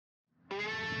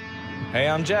Hey,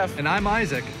 I'm Geoff. And I'm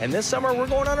Isaac. And this summer, we're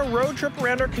going on a road trip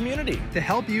around our community to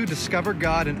help you discover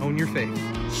God and own your faith.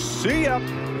 See ya.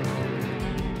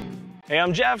 Hey,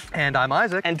 I'm Geoff. And I'm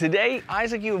Isaac. And today,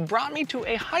 Isaac, you have brought me to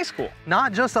a high school.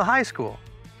 Not just a high school,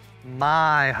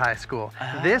 my high school.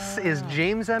 This is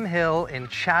James M. Hill in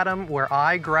Chatham, where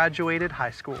I graduated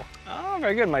high school. Oh,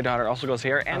 very good. My daughter also goes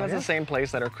here, and it's yeah? the same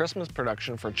place that our Christmas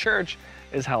production for church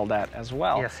is held at as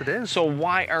well. Yes, it is. So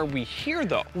why are we here,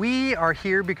 though? We are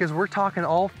here because we're talking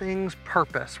all things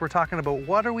purpose. We're talking about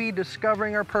what are we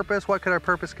discovering our purpose, what could our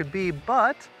purpose could be,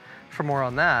 but for more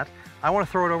on that, I want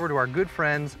to throw it over to our good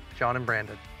friends, John and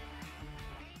Brandon.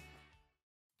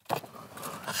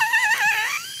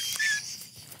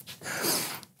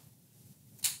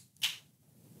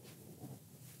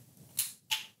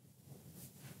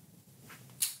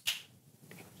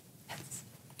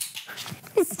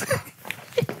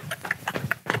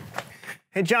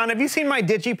 Hey, John, have you seen my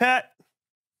DigiPet?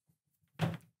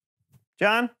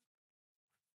 John?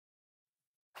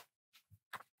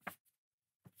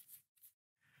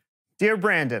 Dear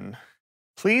Brandon,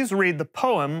 please read the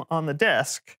poem on the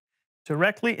desk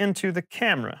directly into the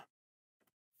camera.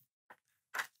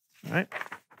 All right,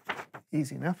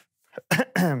 easy enough.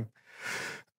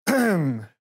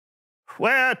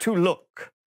 Where to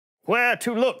look? Where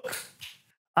to look?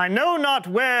 I know not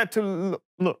where to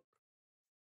look.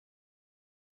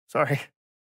 Sorry,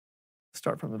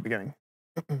 start from the beginning.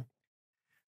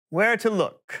 Where to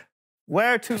look?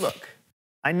 Where to look?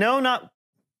 I know not.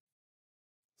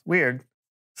 Weird.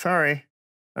 Sorry.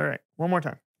 All right, one more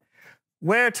time.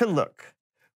 Where to look?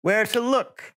 Where to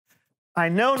look? I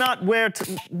know not where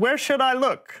to. Where should I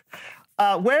look?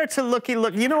 Where to looky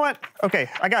look? You know what? Okay,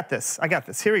 I got this. I got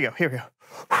this. Here we go. Here we go.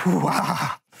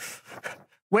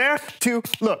 Where to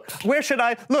look? Where should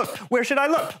I look? Where should I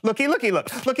look? Looky, looky,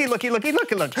 look. Looky, looky, looky,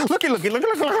 looky, look. Looky, looky, look.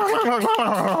 Look,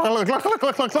 look,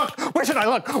 look, look, look. Where should I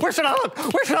look? Where should I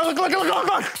look? Where should I look? Look, look, look,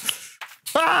 look.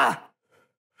 Ah!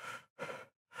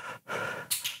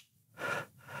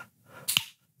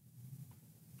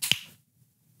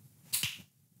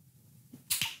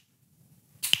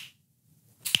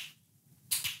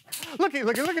 Looky,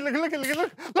 looky, looky, looky, looky, looky,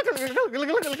 look. Looky, looky, looky,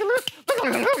 looky, looky, looky, look.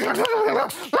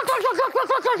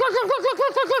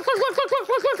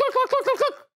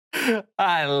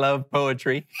 I love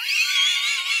poetry.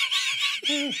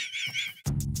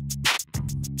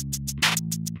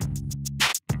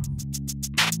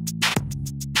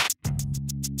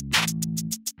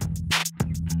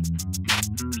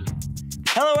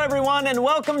 Hello, everyone, and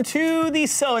welcome to the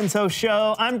So-and-So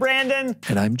Show. I'm Brandon.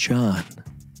 And I'm John.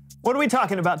 What are we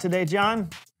talking about today, John?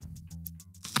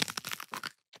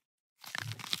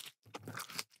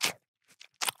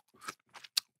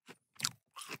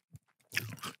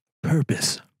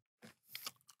 Purpose.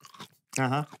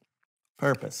 Uh-huh.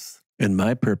 Purpose. And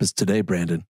my purpose today,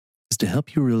 Brandon, is to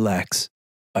help you relax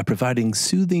by providing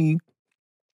soothing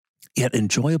yet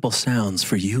enjoyable sounds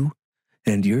for you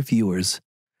and your viewers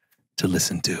to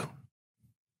listen to.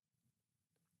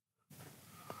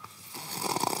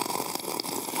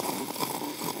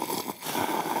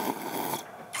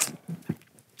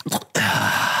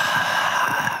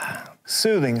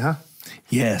 Soothing, huh?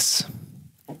 Yes.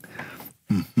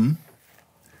 Mm-hmm.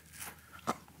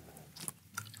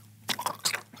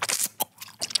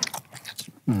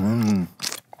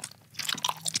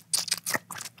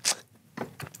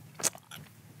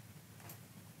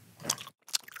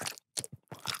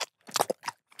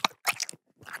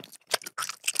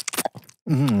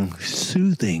 Mm.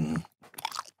 Soothing.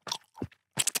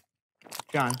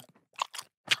 John.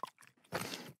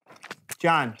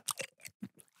 John.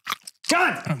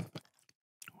 John!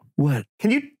 What?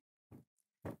 Can you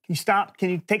stop? Can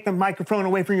you take the microphone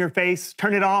away from your face?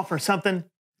 Turn it off or something?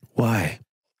 Why?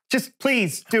 Just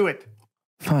please do it.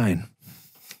 Fine.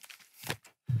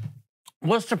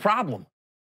 What's the problem?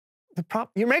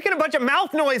 You're making a bunch of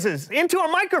mouth noises into a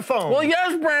microphone. Well,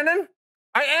 yes, Brandon.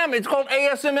 I am. It's called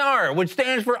ASMR, which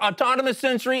stands for Autonomous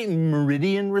Sensory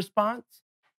Meridian Response.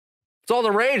 It's all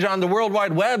the rage on the World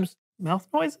Wide Webs. Mouth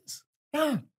noises?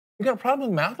 Yeah. You got a problem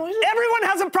with mouth noises? Everyone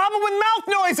has a problem with mouth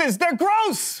noises. They're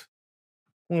gross.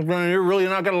 Well, Brandon, you're really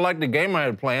not going to like the game I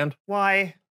had planned.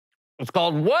 Why? It's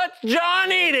called What's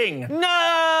John Eating?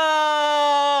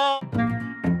 No!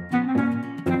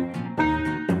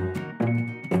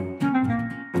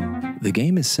 The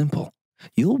game is simple.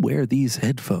 You'll wear these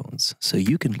headphones so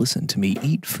you can listen to me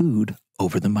eat food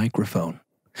over the microphone.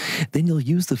 Then you'll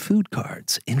use the food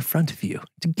cards in front of you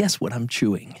to guess what I'm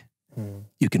chewing.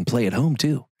 You can play at home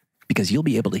too, because you'll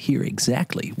be able to hear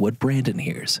exactly what Brandon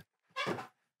hears.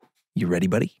 You ready,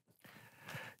 buddy?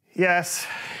 Yes.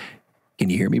 Can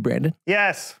you hear me, Brandon?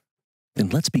 Yes. Then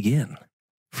let's begin.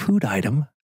 Food item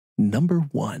number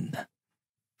 1.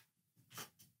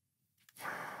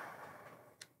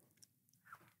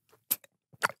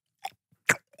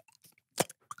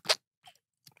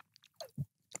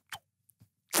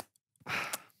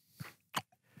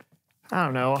 I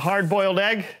don't know, a hard-boiled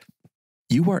egg?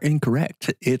 You are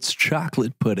incorrect. It's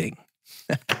chocolate pudding.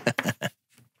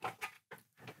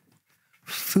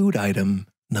 Food item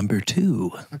number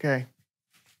 2. Okay.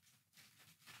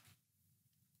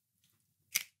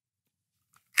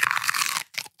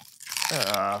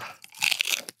 I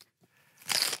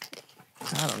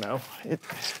don't know.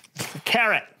 It's a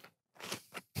carrot.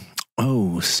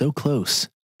 Oh, so close.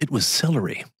 It was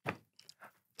celery.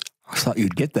 I thought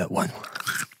you'd get that one.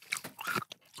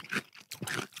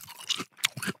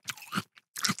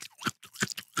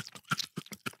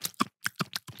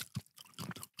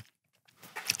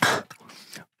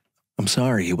 I'm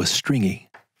sorry, it was stringy.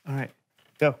 All right,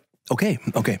 go. Okay.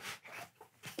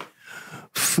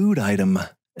 Food item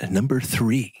number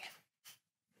 3.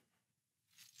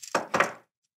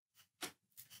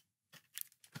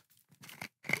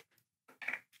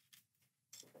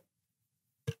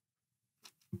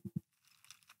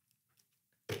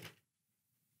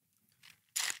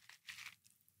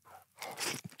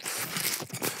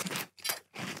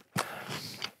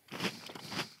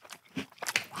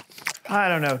 I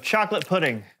don't know, chocolate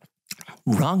pudding.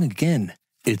 Wrong again.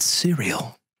 It's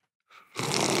cereal.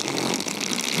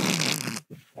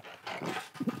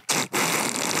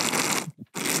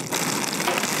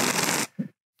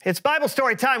 It's Bible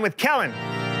story time with Kellen.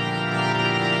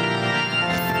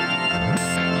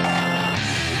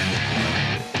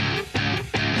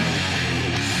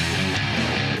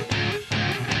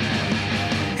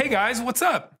 Hey guys, what's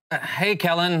up? Hey,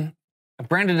 Kellen.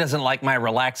 Brandon doesn't like my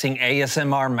relaxing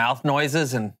ASMR mouth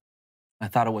noises, and I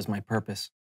thought it was my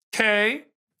purpose. Okay.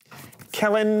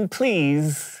 Kellen,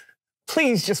 please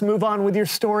just move on with your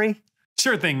story.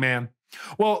 Sure thing, man.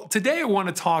 Well, today I want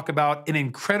to talk about an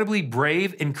incredibly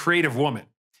brave and creative woman.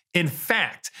 In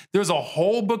fact, there's a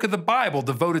whole book of the Bible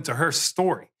devoted to her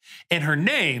story, and her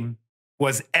name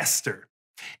was Esther.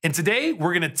 And today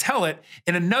we're going to tell it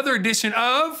in another edition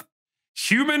of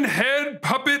Human Head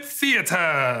Puppet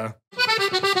Theater.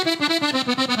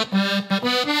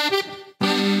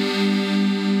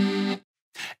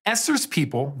 Esther's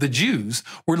people, the Jews,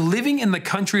 were living in the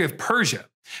country of Persia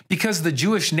because the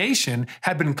Jewish nation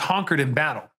had been conquered in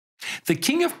battle. The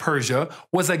king of Persia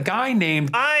was a guy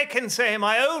named... I can say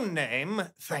my own name,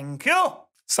 thank you.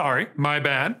 Sorry, my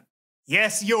bad.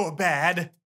 Yes, you're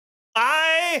bad.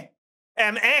 I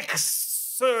am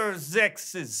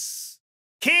Xerxes,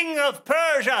 king of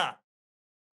Persia.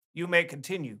 You may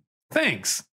continue.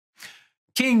 Thanks.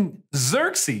 King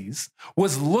Xerxes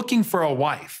was looking for a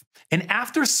wife, and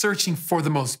after searching for the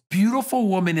most beautiful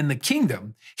woman in the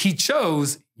kingdom, he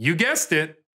chose, you guessed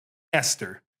it,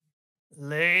 Esther.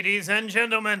 Ladies and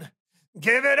gentlemen,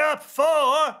 give it up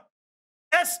for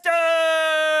Esther!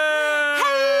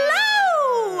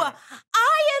 Hello!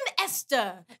 I am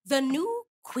Esther, the new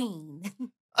queen.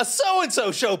 A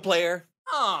so-and-so show player.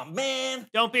 Oh, man.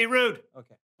 Don't be rude.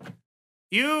 Okay.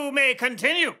 You may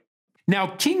continue. Now,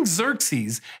 King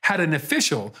Xerxes had an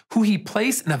official who he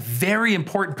placed in a very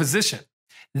important position.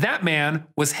 That man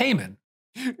was Haman.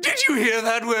 Did you hear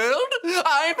that, world?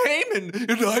 I'm Haman,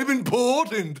 and I'm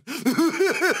important.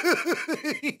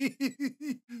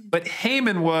 But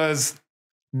Haman was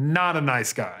not a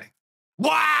nice guy.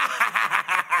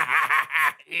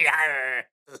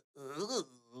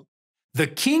 The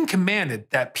king commanded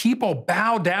that people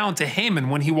bow down to Haman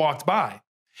when he walked by,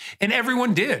 and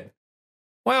everyone did.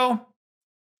 Well,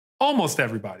 almost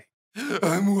everybody.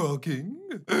 I'm walking.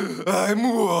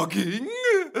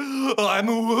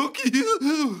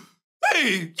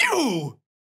 Hey, you!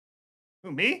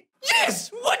 Who, me? Yes,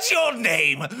 what's your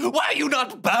name? Why are you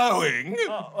not bowing?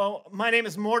 My name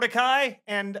is Mordecai,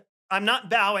 and I'm not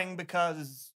bowing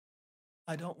because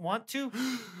I don't want to.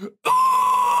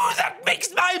 Oh, that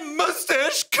makes my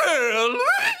mustache curl.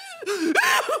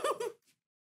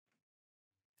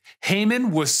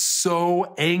 Haman was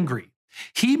so angry.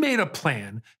 He made a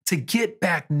plan to get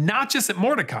back not just at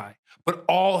Mordecai, but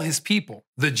all his people,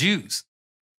 the Jews.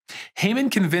 Haman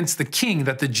convinced the king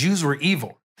that the Jews were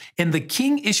evil, and the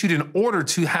king issued an order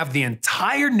to have the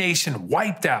entire nation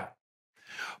wiped out.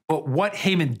 But what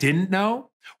Haman didn't know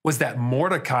was that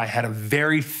Mordecai had a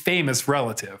very famous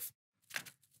relative.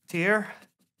 Dear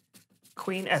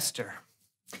Queen Esther,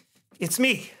 it's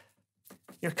me,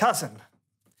 your cousin,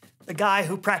 the guy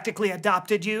who practically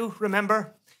adopted you,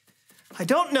 remember? I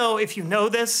don't know if you know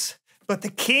this, But the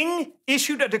king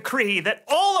issued a decree that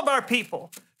all of our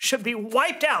people should be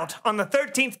wiped out on the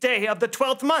 13th day of the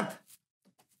 12th month.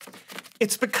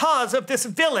 It's because of this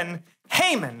villain,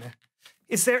 Haman.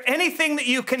 Is there anything that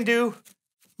you can do,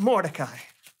 Mordecai?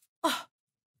 Oh.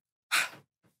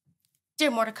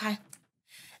 Dear Mordecai,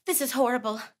 this is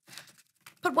horrible.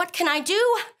 But what can I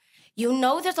do? You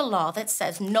know there's a law that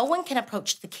says no one can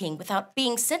approach the king without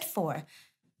being sent for.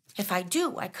 If I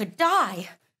do, I could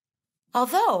die.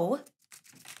 Although,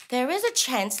 there is a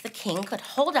chance the king could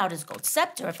hold out his gold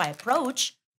scepter if I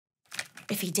approach.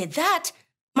 If he did that,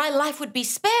 my life would be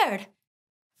spared.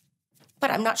 But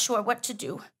I'm not sure what to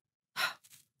do.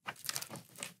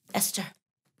 Esther.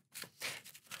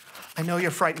 I know you're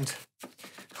frightened.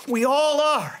 We all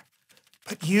are.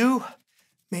 But you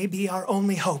may be our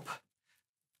only hope.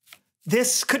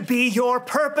 This could be your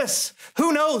purpose.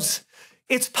 Who knows?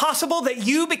 It's possible that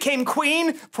you became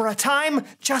queen for a time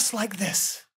just like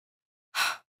this.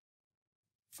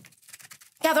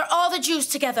 Gather all the Jews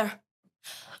together.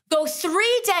 Go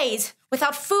 3 days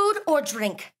without food or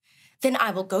drink. Then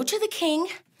I will go to the king,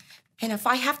 and if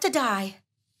I have to die,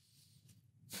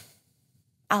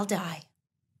 I'll die.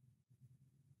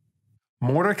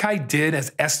 Mordecai did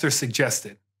as Esther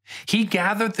suggested. He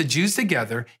gathered the Jews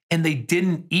together, and they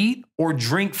didn't eat or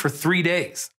drink for 3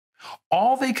 days.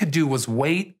 All they could do was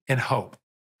wait and hope.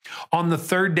 On the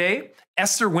 3rd day,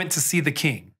 Esther went to see the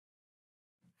king.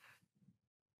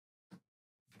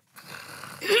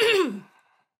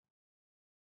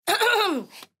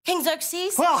 King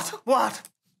Xerxes? What?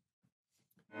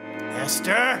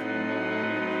 Esther?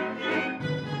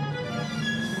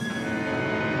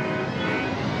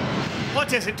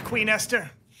 What is it, Queen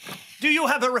Esther? Do you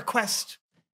have a request?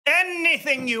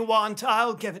 Anything you want,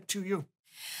 I'll give it to you.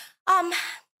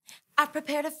 I've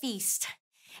prepared a feast,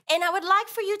 and I would like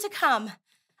for you to come.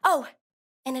 Oh,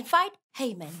 and invite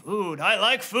Haman. Food, I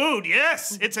like food,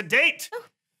 yes, it's a date. Oh.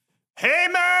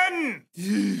 Haman!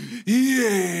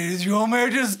 Yes, Your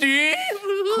Majesty.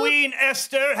 Queen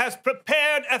Esther has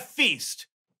prepared a feast.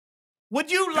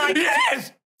 Would you like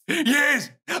Yes!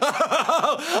 Yes!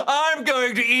 I'm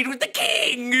going to eat with the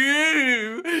king,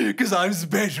 because I'm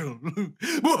special.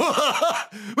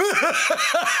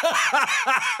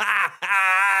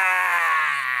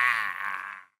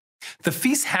 The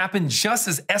feast happened just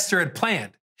as Esther had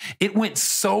planned. It went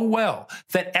so well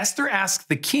that Esther asked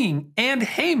the king and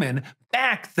Haman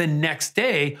back the next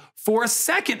day for a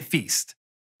second feast.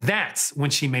 That's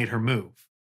when she made her move.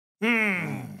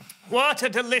 What a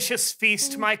delicious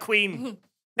feast, my queen.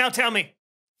 Now tell me,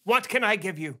 what can I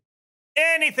give you?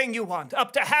 Anything you want,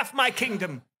 up to half my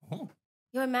kingdom.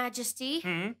 Your Majesty,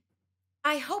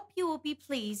 I hope you will be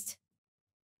pleased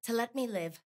to let me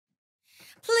live.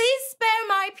 Please spare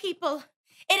my people.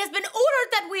 It has been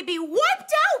ordered that we be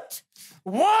wiped out.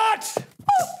 What?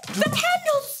 Oh, the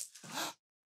candles.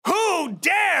 Who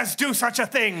dares do such a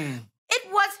thing?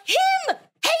 It was him,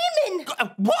 Haman.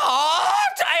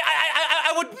 What?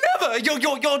 I would never.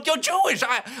 You're Jewish.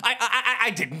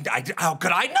 I didn't. How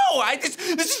could I know?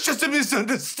 This is just a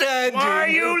misunderstanding. Why,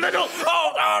 you little...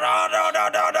 Oh,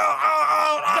 no.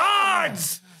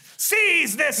 Guards!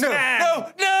 Seize this man!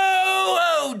 No,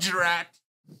 oh, drat.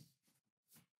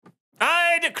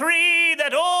 I decree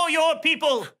that all your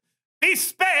people be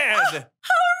spared.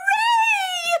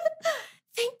 Hooray!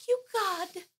 Thank you, God.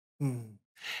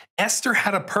 Esther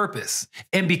had a purpose,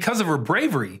 and because of her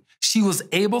bravery, she was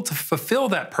able to fulfill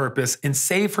that purpose and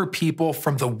save her people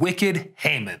from the wicked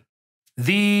Haman.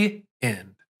 The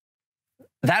end.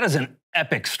 That is an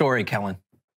epic story, Kellen.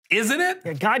 Isn't it?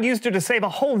 Yeah, God used her to save a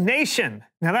whole nation.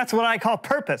 Now that's what I call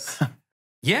purpose.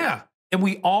 Yeah, and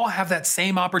we all have that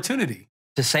same opportunity.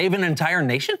 To save an entire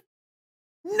nation?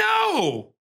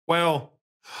 No! Well,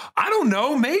 I don't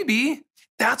know, maybe.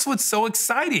 That's what's so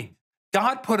exciting.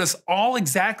 God put us all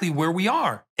exactly where we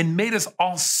are and made us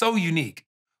all so unique.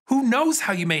 Who knows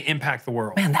how you may impact the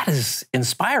world? Man, that is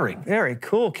inspiring. Very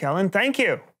cool, Kellen. Thank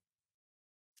you.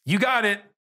 You got it.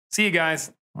 See you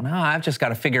guys. Well, now I've just got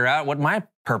to figure out what my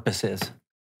purpose is.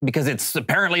 Because it's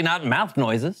apparently not mouth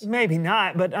noises. Maybe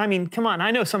not, but I mean, come on.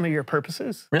 I know some of your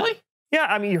purposes. Really? Yeah,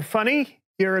 I mean, you're funny.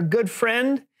 You're a good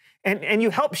friend. And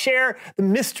you help share the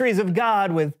mysteries of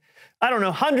God with, I don't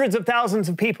know, hundreds of thousands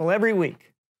of people every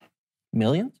week.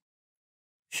 Millions?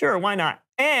 Sure, why not?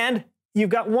 And you've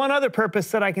got one other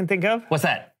purpose that I can think of. What's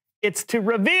that? It's to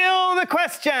reveal the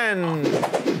question.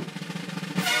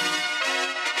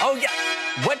 Oh, yeah.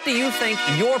 What do you think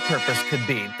your purpose could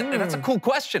be? That's a cool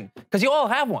question, because you all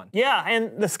have one. Yeah,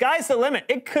 and the sky's the limit.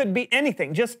 It could be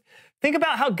anything. Just Think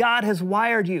about how God has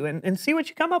wired you and see what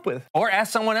you come up with. Or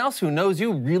ask someone else who knows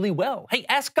you really well. Hey,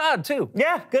 ask God too.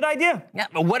 Yeah, good idea. Yeah,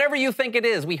 but whatever you think it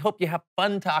is, we hope you have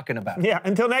fun talking about it. Yeah,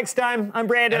 until next time, I'm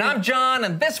Brandon. And I'm John,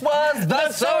 and this was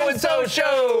The So-and-So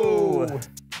Show.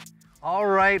 All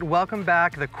right, welcome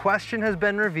back. The question has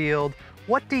been revealed.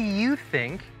 What do you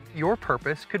think your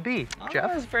purpose could be?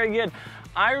 Jeff? That's very good.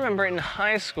 I remember in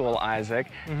high school, Isaac,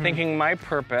 thinking my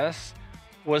purpose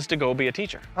was to go be a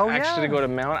teacher. Oh, Actually, yeah. to go to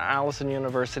Mount Allison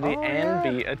University Oh, and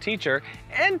yeah. be a teacher.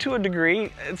 And to a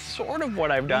degree, it's sort of what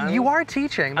I've done. You are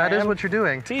teaching. That I is am what you're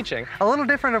doing. teaching. A little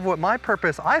different of what my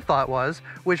purpose I thought was,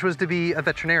 which was to be a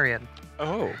veterinarian.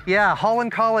 Oh. Yeah,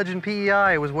 Holland College in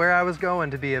PEI was where I was going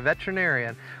to be a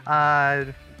veterinarian.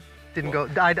 Didn't go.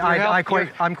 I'm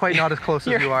quite not as close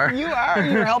as you are.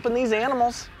 You're helping these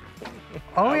animals.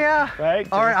 Oh yeah. Right?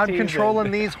 All right, Just I'm teasing.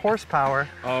 controlling these horsepower.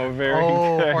 Oh, very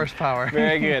Oh, good. horsepower.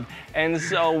 Very good. And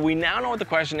so we now know what the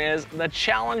question is. The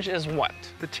challenge is what?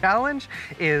 The challenge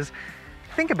is,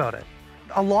 think about it.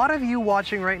 A lot of you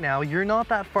watching right now, you're not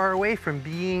that far away from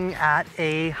being at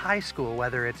a high school,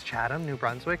 whether it's Chatham, New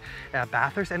Brunswick,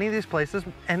 Bathurst, any of these places,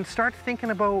 and start thinking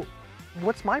about,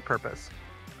 what's my purpose?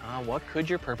 What could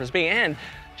your purpose be? And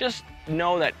just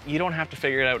know that you don't have to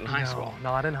figure it out in high school.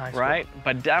 Not in high school. Right?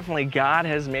 But definitely God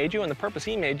has made you, and the purpose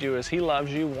He made you is He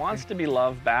loves you, wants to be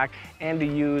loved back, and to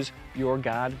use your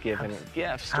God-given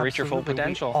gifts to reach your full Absolutely.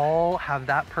 potential. We all have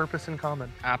that purpose in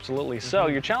common. Absolutely. So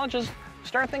your challenge is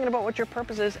start thinking about what your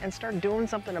purpose is and start doing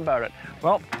something about it.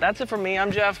 Well, that's it from me.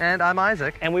 I'm Jeff. And I'm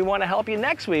Isaac. And we want to help you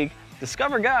next week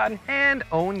discover God. And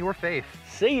own your faith.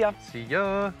 See ya. See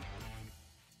ya.